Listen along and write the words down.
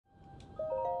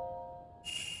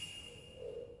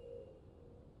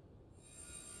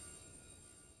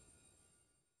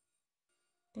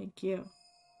Thank you.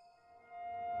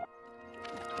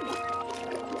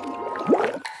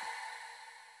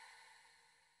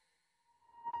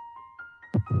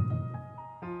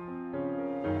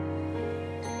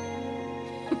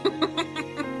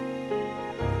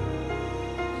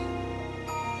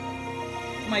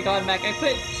 Oh my god, Mac,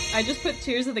 I just put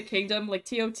Tears of the Kingdom, like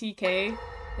TOTK,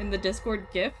 in the Discord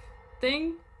GIF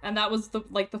thing, and that was the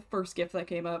first GIF that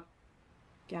came up.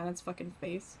 Ganon's fucking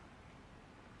face.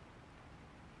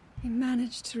 He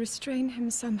managed to restrain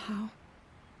him somehow.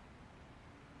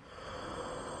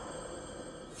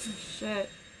 Oh, shit.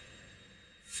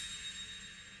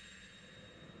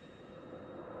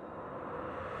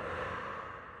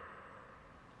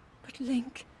 But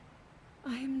Link,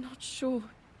 I am not sure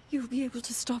you'll be able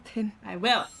to stop him. I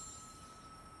will.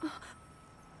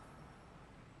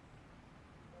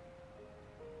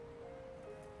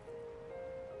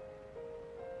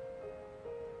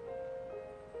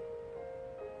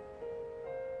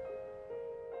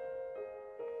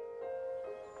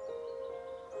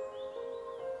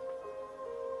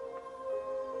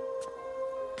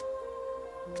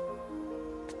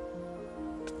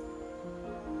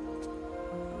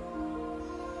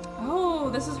 Oh,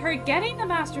 this is her getting the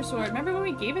Master Sword. Remember when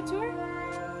we gave it to her?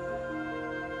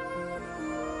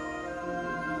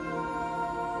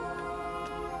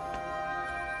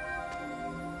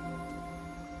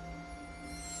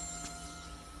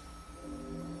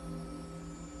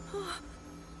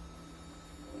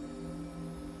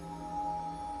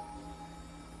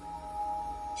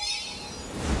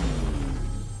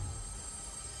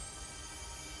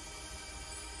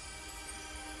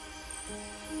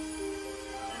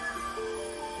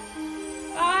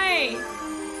 Bye!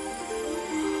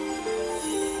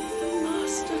 The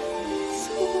Master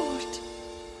Sword.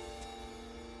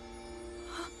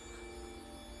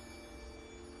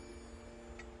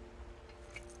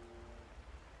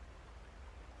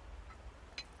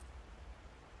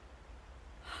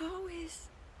 How is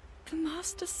the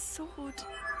Master Sword?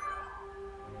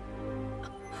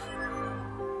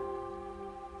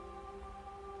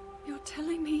 You're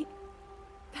telling me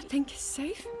that Link is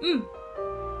safe?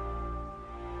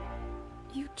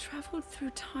 You traveled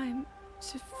through time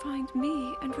to find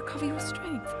me and recover your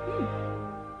strength.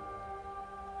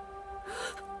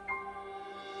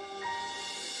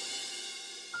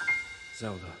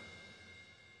 Zelda,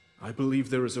 I believe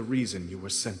there is a reason you were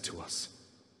sent to us.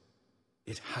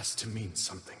 It has to mean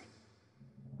something.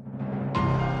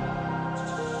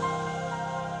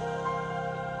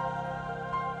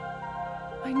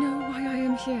 I know why I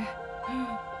am here.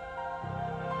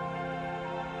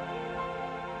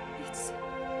 It's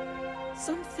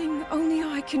something only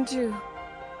I can do.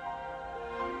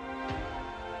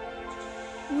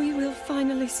 We will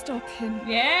finally stop him.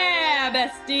 Yeah,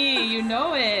 bestie, you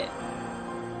know it.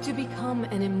 To become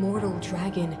an immortal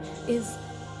dragon is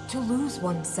to lose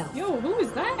oneself. Yo, who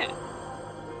is that?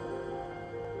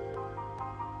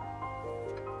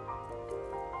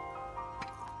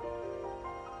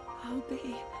 I'll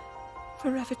be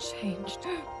forever changed.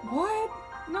 What?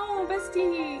 No,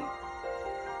 bestie.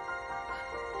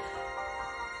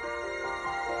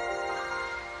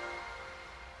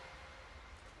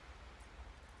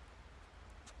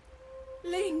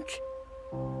 Link!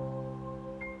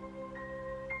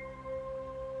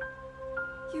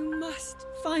 You must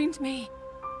find me.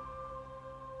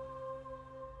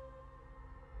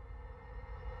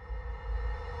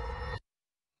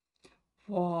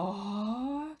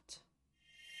 What?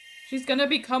 She's gonna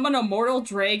become an immortal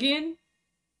dragon?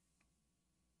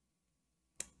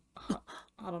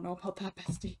 I don't know about that,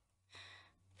 bestie.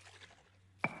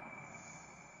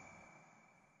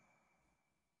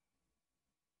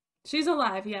 She's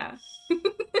alive, yeah.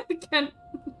 Can't...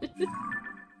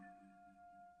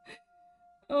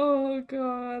 Oh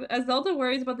god. As Zelda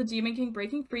worries about the Demon King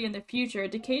breaking free in the future,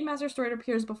 Decayed Master Sword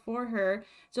appears before her,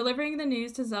 delivering the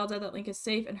news to Zelda that Link is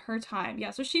safe in her time.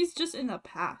 Yeah, so she's just in the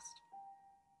past.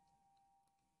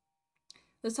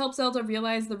 This helps Zelda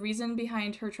realize the reason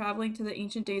behind her traveling to the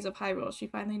ancient days of Hyrule. She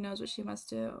finally knows what she must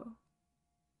do.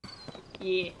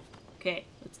 Yeah. Okay,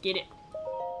 let's get it.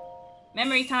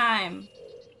 Memory time!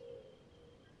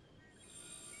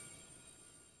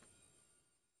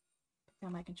 Put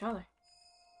down my controller.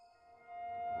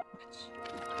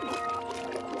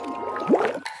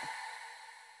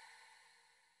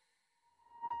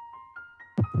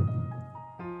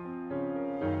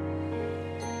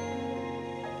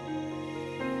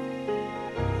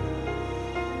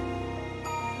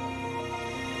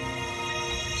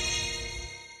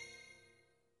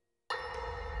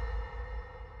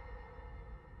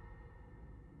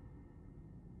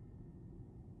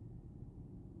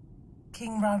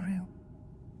 King Rauru,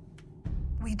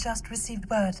 We just received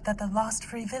word that the lost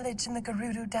free village in the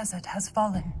Gerudo Desert has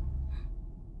fallen.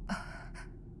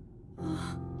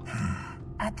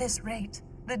 At this rate,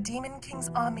 the Demon King's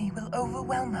army will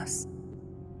overwhelm us.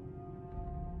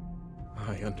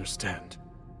 I understand.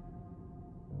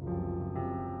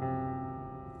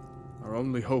 Our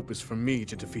only hope is for me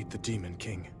to defeat the Demon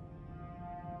King.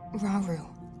 Rauru.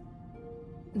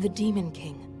 The Demon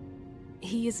King.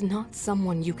 He is not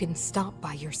someone you can stop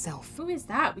by yourself. Who is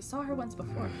that? We saw her once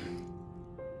before.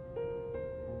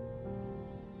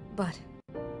 But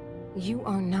you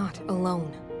are not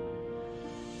alone.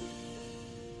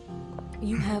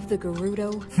 You have the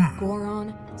Gerudo,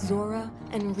 Goron, Zora,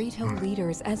 and Rito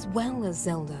leaders as well as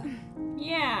Zelda.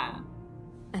 Yeah.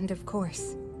 And of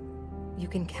course, you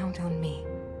can count on me.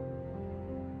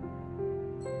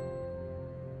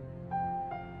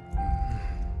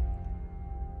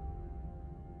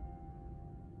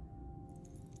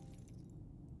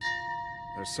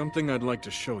 There's something I'd like to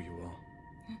show you all.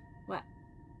 What?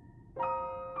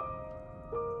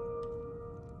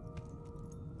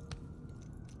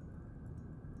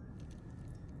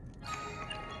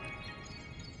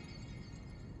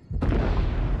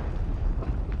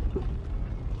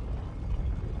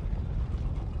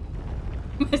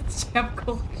 It's Jab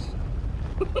collection.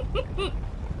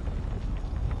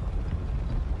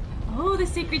 Oh, the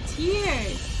sacred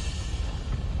tears.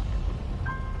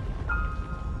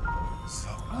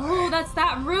 Oh, that's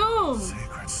that room!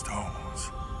 Sacred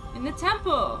stones. In the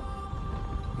temple.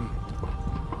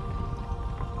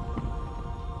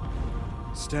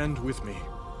 Stand with me.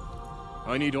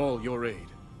 I need all your aid.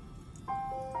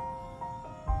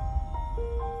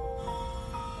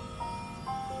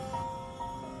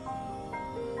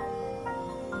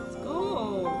 Let's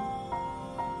go.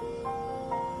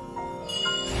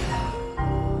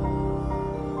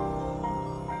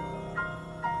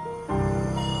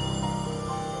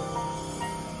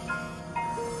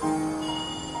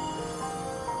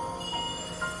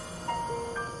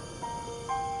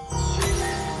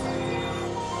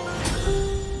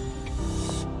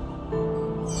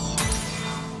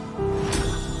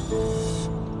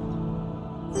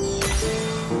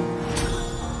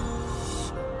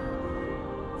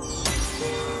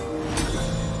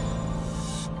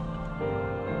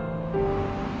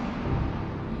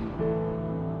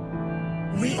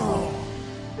 We all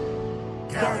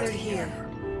gathered here,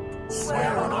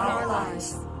 swear on our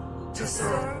lives to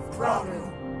serve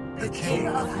Rauru, the King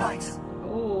of Light.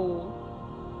 Oh.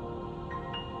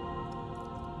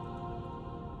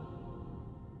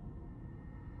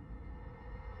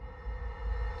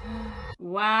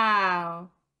 Wow.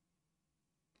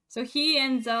 So he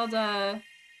and Zelda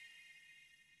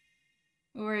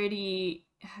already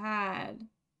had.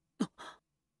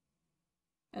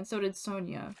 And so did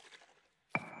Sonia.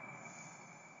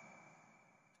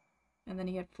 And then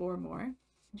he had 4 more.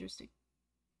 Interesting.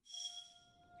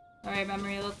 Alright,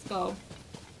 Memory, let's go.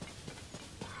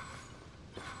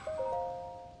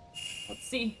 Let's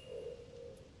see.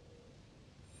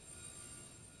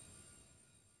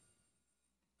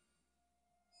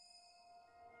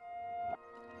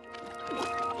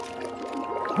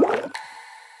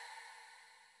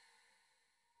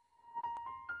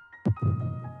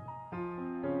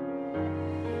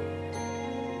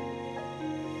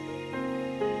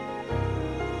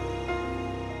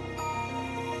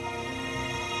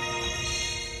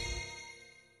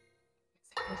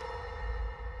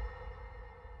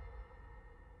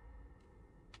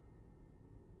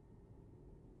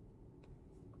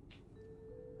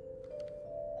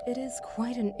 It is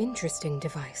quite an interesting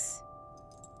device.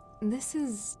 This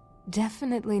is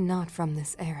definitely not from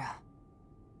this era.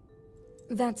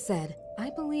 That said,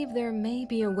 I believe there may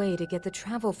be a way to get the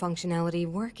travel functionality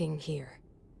working here.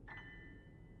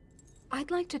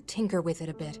 I'd like to tinker with it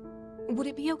a bit. Would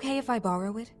it be okay if I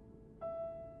borrow it?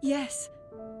 Yes,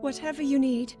 whatever you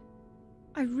need.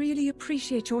 I really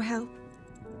appreciate your help.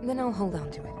 Then I'll hold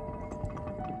on to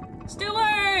it.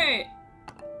 Stuart!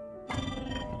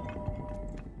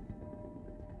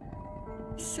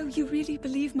 So you really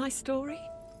believe my story?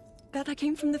 That I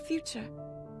came from the future?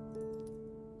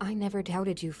 I never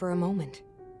doubted you for a moment.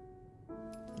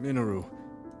 Minoru,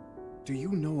 do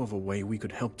you know of a way we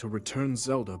could help to return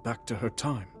Zelda back to her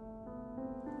time?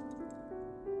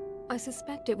 I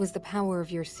suspect it was the power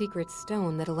of your secret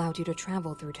stone that allowed you to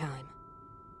travel through time.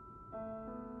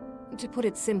 To put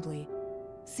it simply,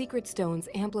 secret stones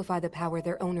amplify the power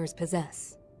their owners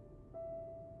possess.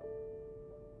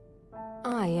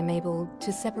 I am able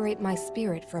to separate my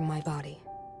spirit from my body.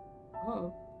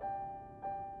 Oh.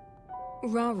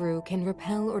 Rauru can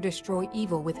repel or destroy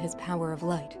evil with his power of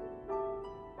light.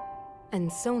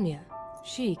 And Sonia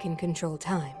She can control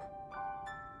time.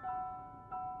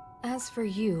 As for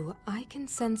you, I can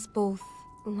sense both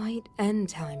light and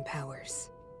time powers.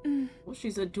 Well,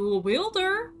 she's a dual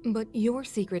wielder. But your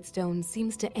secret stone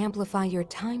seems to amplify your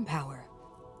time power.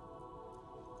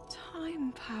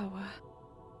 Time power.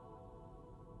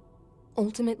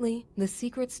 Ultimately, the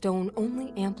secret stone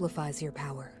only amplifies your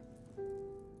power.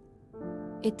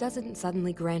 It doesn't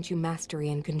suddenly grant you mastery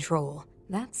and control.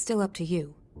 That's still up to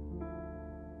you.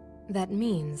 That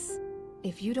means,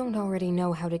 if you don't already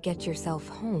know how to get yourself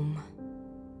home...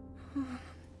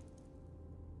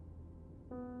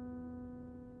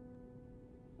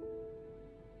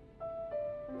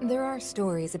 There are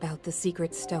stories about the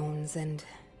secret stones and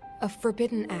a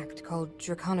forbidden act called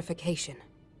draconification.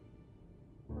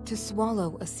 To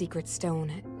swallow a secret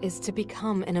stone is to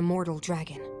become an immortal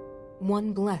dragon,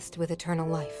 one blessed with eternal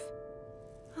life.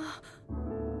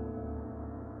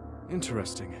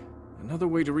 Interesting. Another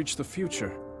way to reach the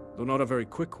future, though not a very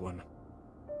quick one.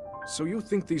 So you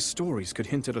think these stories could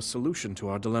hint at a solution to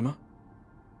our dilemma?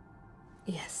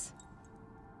 Yes.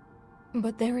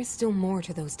 But there is still more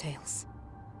to those tales.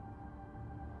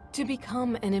 To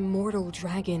become an immortal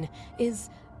dragon is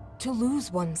to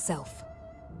lose oneself.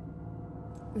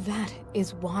 That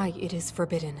is why it is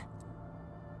forbidden.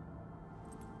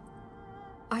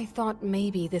 I thought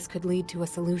maybe this could lead to a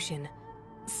solution,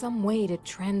 some way to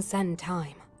transcend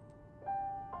time.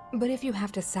 But if you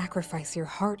have to sacrifice your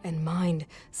heart and mind,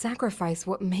 sacrifice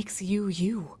what makes you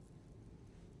you.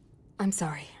 I'm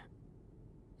sorry.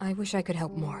 I wish I could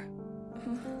help more.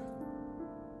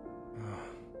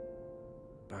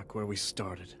 Back where we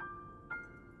started.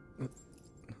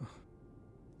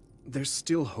 There's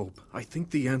still hope. I think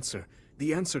the answer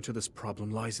to this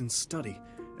problem lies in study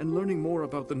and learning more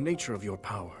about the nature of your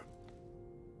power.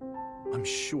 I'm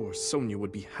sure Sonia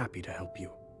would be happy to help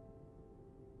you.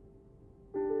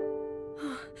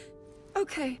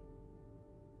 Okay.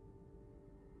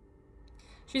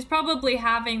 She's probably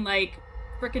having, like,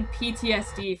 frickin'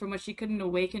 PTSD from when she couldn't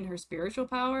awaken her spiritual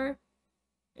power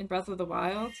in Breath of the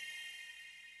Wild.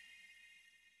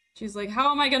 She's like,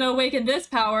 how am I gonna awaken this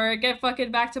power and get fucking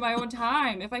back to my own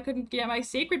time if I couldn't get my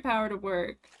sacred power to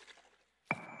work?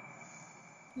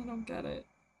 I don't get it.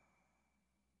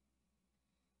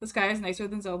 This guy is nicer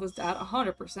than Zelda's dad,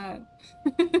 100%.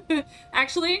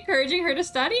 Actually encouraging her to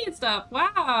study and stuff.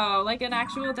 Wow, like an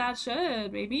actual dad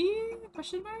should. Maybe?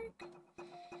 Question mark?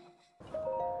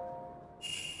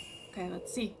 Okay,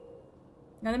 let's see.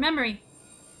 Another memory.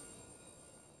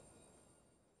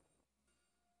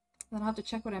 Then I'll have to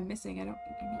check what I'm missing. I'm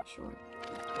not sure.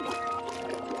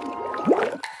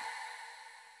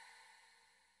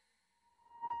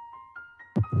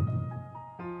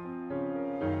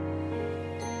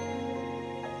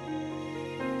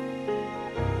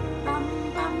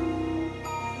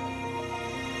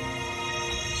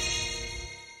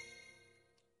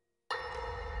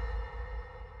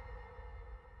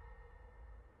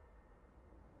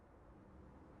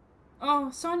 Oh,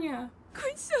 Sonia.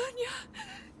 Queen Sonia!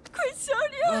 Queen Sonia!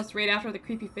 Oh, it's right after the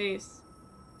creepy face.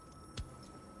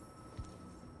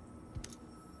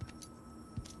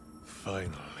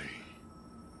 Finally.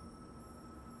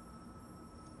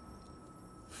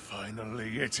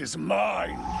 Finally, it is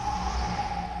mine!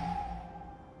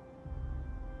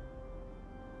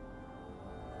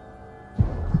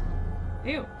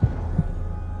 Ew.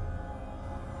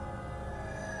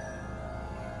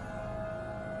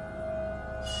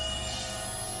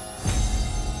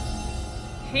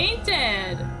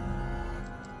 Painted! I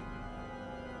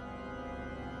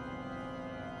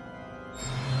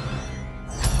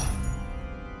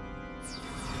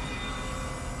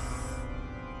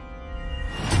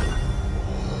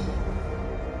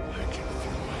can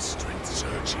feel my strength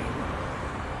surging.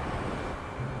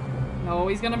 No,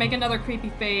 he's gonna make another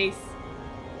creepy face.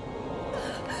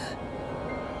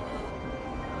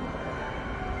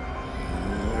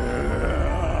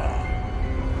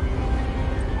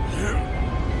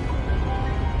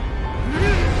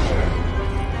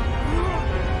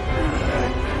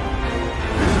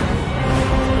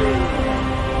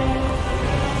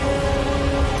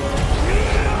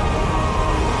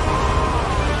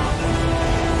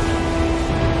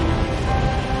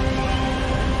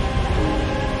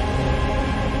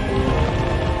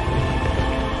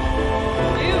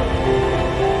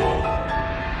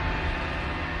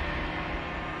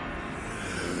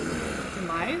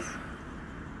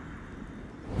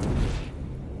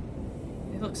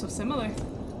 So similar.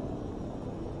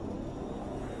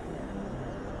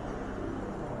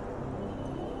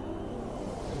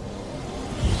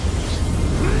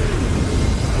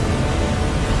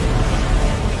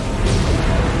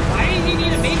 Why did he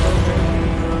need a makeover?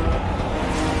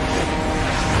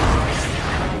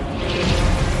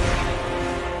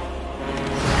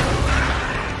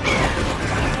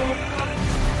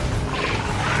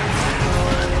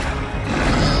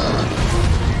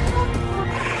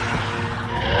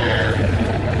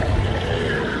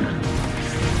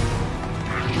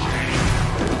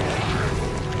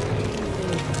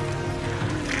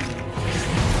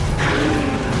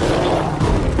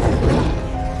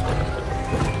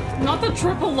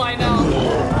 triple line out.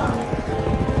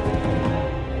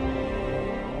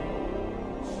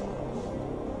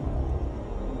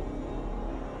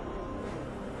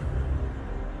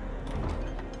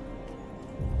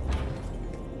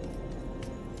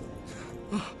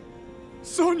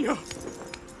 Sonia!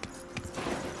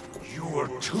 You were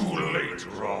too late,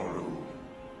 Rauru.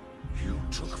 You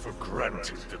took for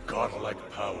granted the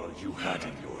godlike power you had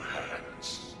in your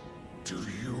hands. Do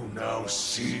you now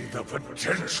see the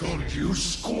potential you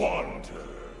squandered?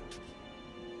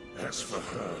 As for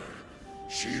her,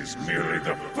 she is merely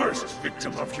the first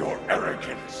victim of your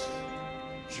arrogance.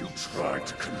 You tried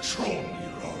to control me,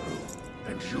 Rauru,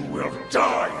 and you will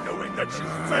die knowing that you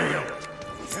failed.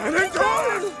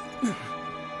 Anagon!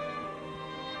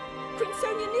 Prince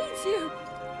Sonia needs you!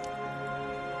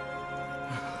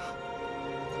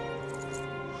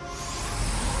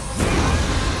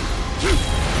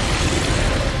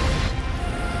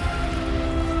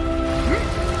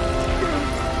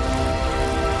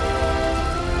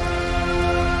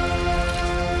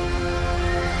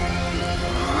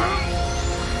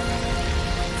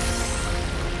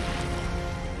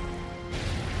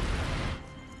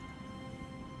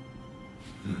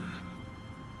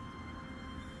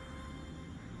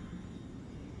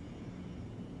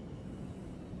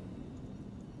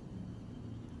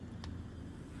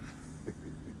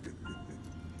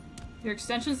 Your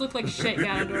extensions look like shit,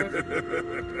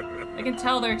 Ganondorf. I can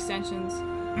tell they're extensions.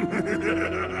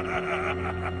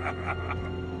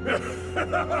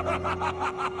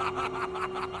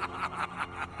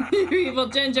 You evil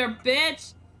ginger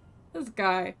bitch! This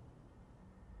guy.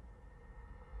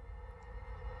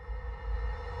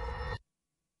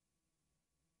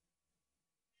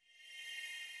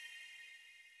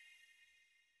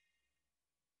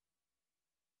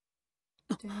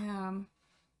 Damn.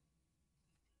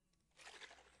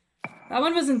 That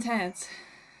one was intense.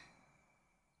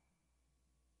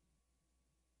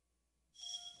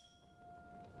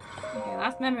 Okay,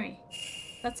 last memory.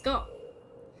 Let's go.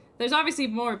 There's obviously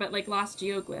more, but like last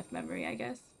geoglyph memory, I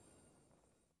guess.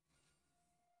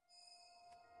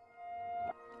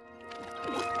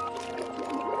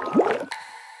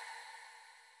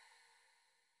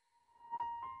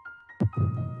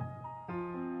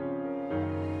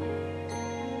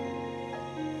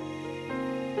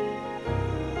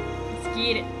 Let's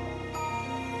get it.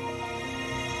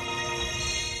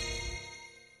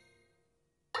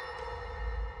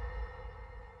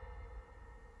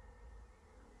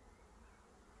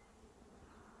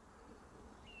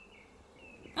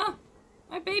 Oh,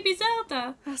 my baby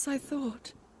Zelda. As I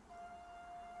thought.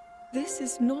 This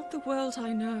is not the world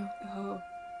I know. Oh.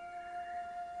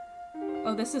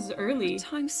 Oh, this is early. A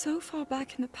time so far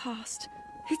back in the past,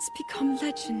 it's become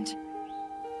legend.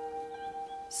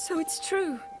 So it's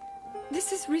true.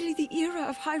 This is really the era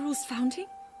of Hyrule's founding?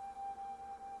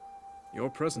 Your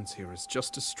presence here is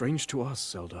just as strange to us,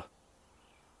 Zelda.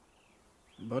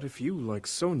 But if you, like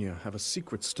Sonia, have a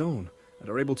secret stone and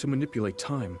are able to manipulate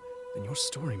time, then your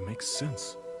story makes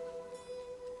sense.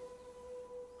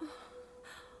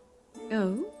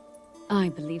 Oh? I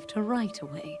believed her right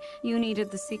away. You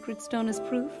needed the secret stone as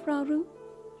proof, Rauru?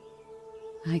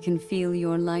 I can feel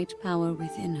your light power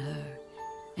within her,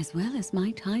 as well as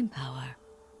my time power.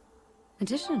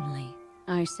 Additionally,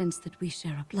 I sense that we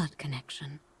share a blood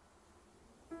connection.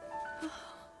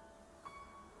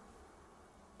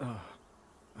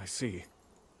 I see.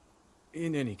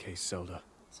 In any case, Zelda,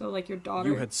 So, like your daughter.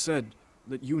 you had said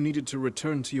that you needed to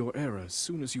return to your era as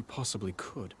soon as you possibly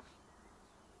could.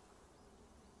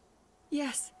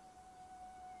 Yes.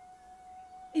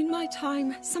 In my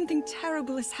time, something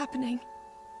terrible is happening.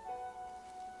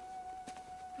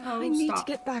 Oh, I need stop.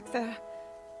 to get back there.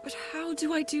 But how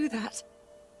do I do that?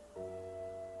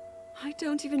 I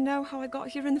don't even know how I got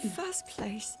here in the first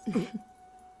place.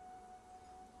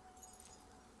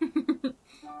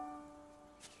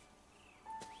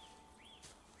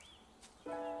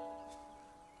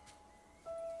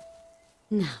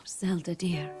 Now, Zelda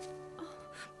dear.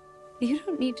 You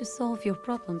don't need to solve your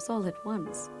problems all at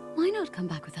once. Why not come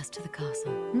back with us to the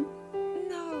castle, hmm?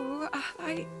 No,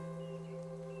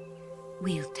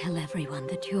 We'll tell everyone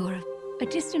that you're a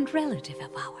distant relative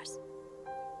of ours.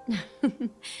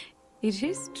 It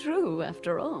is true,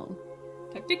 after all.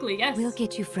 Technically, yes. We'll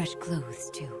get you fresh clothes,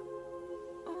 too.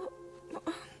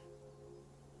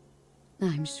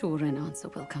 I'm sure an answer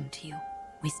will come to you.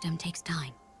 Wisdom takes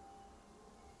time.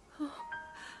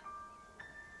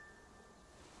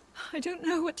 I don't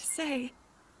know what to say.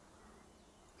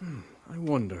 I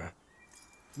wonder.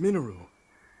 Minoru.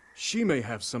 She may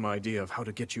have some idea of how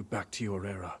to get you back to your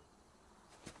era.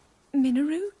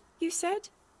 Minoru, you said?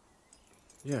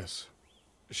 Yes.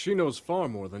 She knows far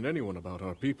more than anyone about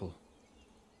our people.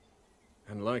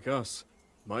 And like us,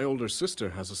 my older sister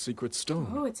has a secret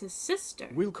stone. Oh, it's his sister.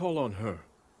 We'll call on her.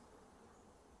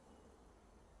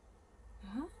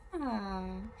 Ah.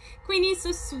 Queenie's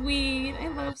so sweet. I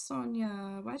love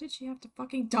Sonia. Why did she have to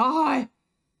fucking die?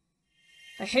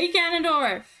 I hate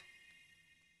Ganondorf.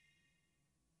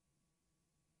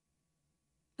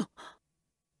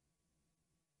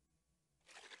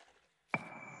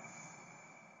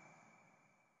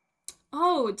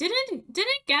 Oh, didn't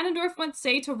Ganondorf once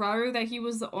say to Rauru that he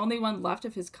was the only one left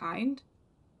of his kind?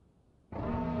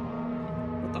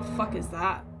 What the fuck is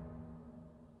that?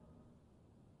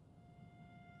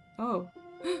 Oh.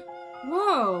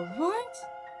 Whoa, what?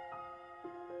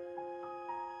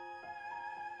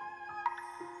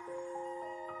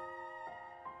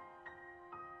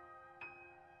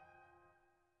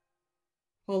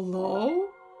 Hello?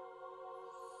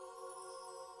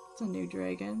 It's a new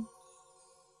dragon.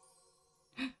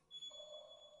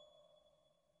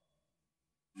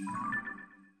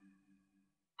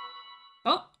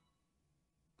 Oh!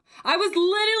 I was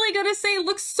literally gonna say it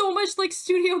looks so much like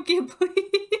Studio Ghibli.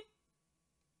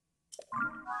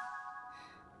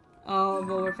 Oh,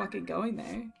 well, we're fucking going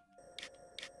there.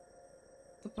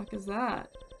 What the fuck is that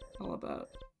all about?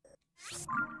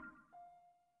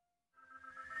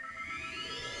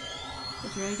 The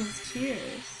Dragon's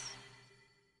Tears.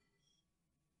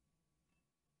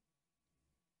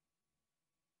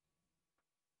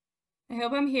 I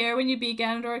hope I'm here when you beat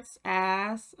Ganondorf's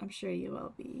ass. I'm sure you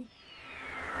will be.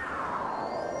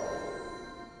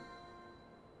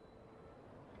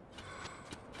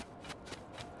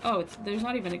 Oh, there's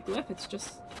not even a glyph, it's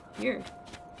just here.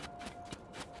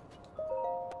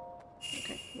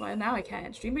 Okay, well now I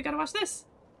can't stream, we gotta watch this!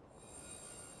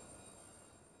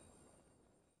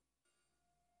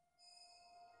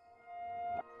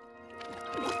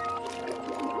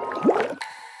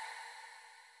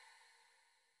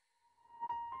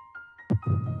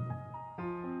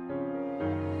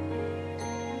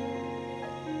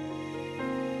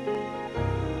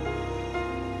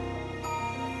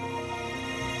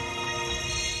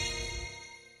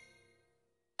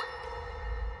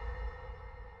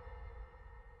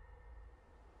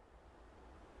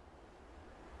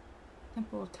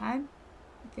 Temple of Time,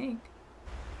 I think.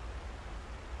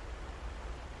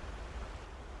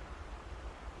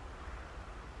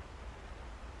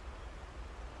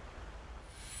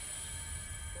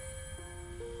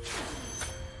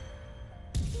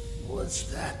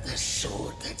 Was that the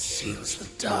sword that seals the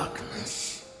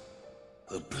darkness?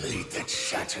 The blade that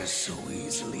shatters so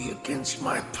easily against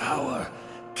my power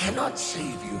cannot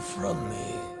save you from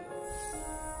me.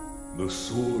 The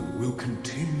sword will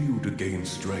continue to gain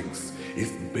strength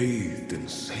if bathed in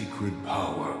sacred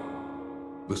power.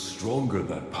 The stronger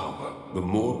that power, the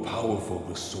more powerful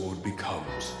the sword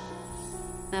becomes.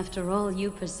 After all,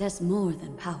 you possess more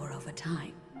than power over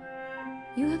time.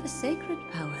 You have a sacred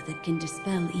power that can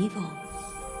dispel evil.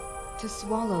 To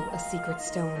swallow a secret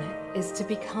stone is to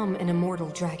become an immortal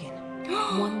dragon.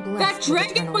 One blessed That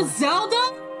dragon was life.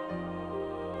 Zelda?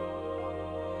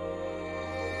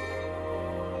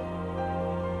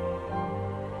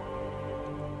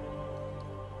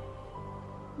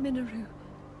 Minoru,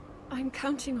 I'm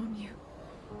counting on you.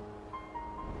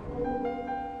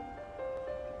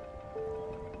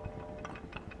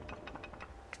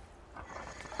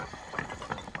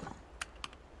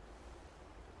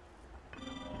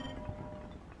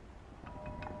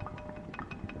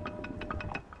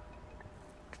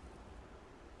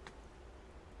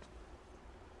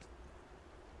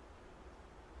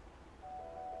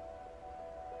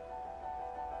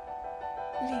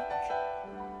 Link,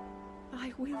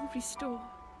 I will restore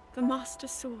the Master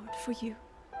Sword for you.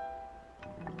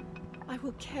 I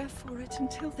will care for it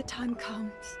until the time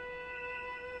comes.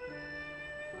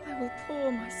 I will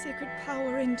pour my sacred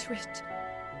power into it.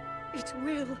 It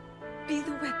will be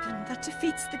the weapon that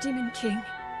defeats the Demon King.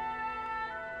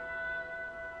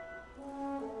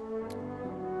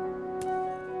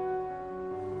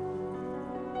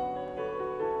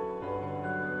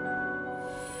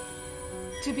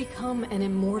 To become an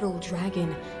immortal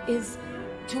dragon is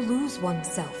to lose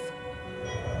oneself.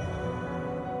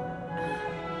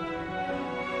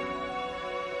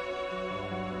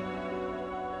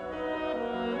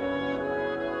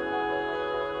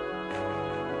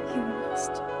 You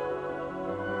must.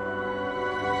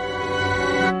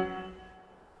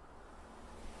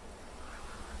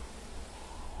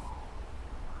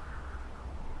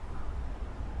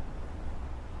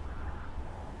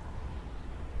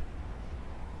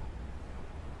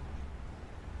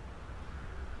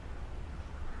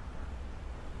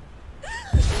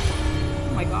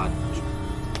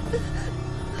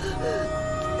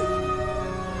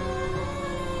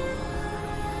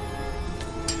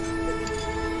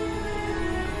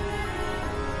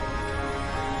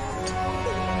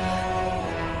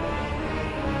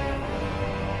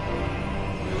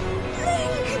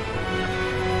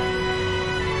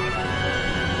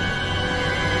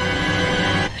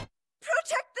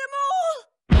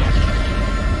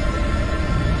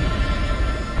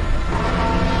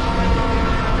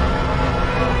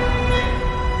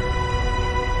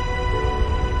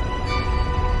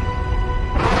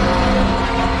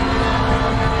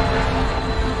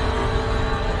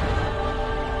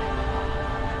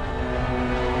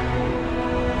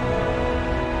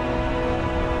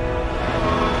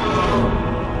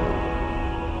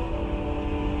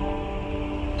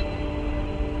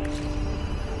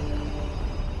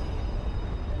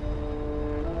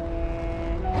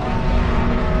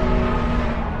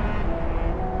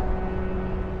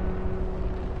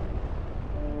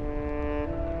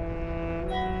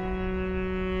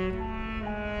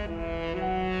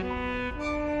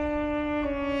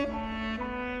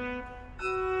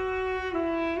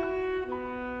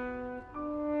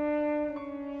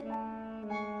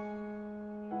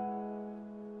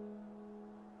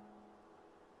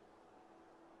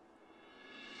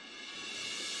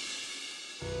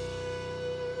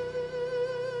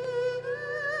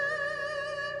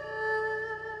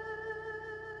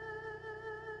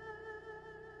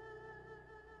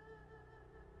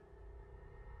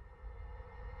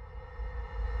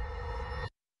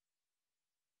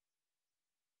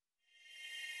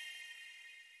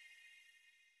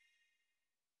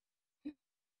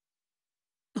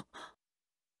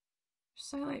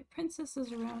 Starlight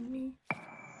princesses around me.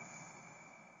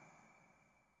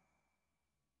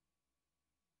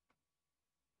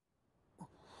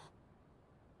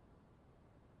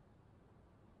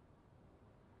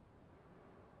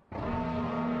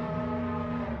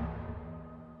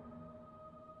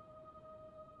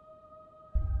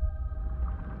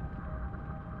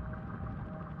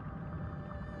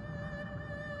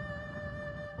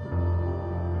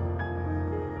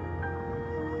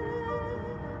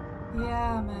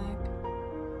 Yeah, Mac.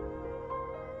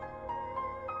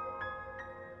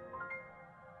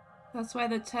 That's why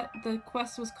the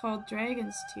quest was called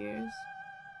Dragon's Tears.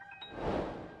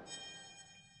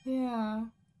 Yeah.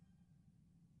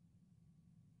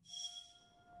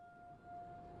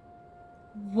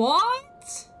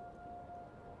 What?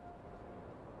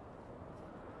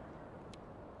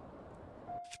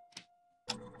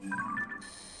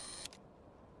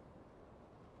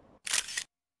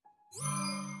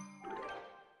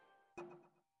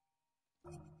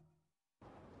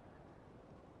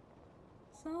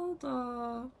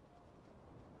 Zelda.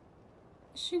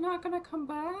 Is she not gonna come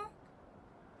back?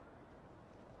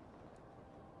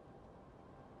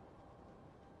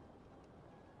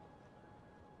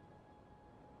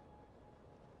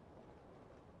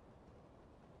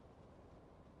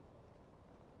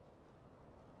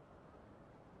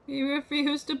 You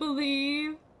refuse to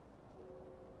believe?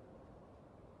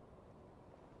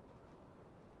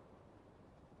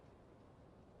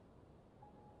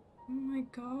 Oh my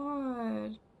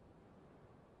god.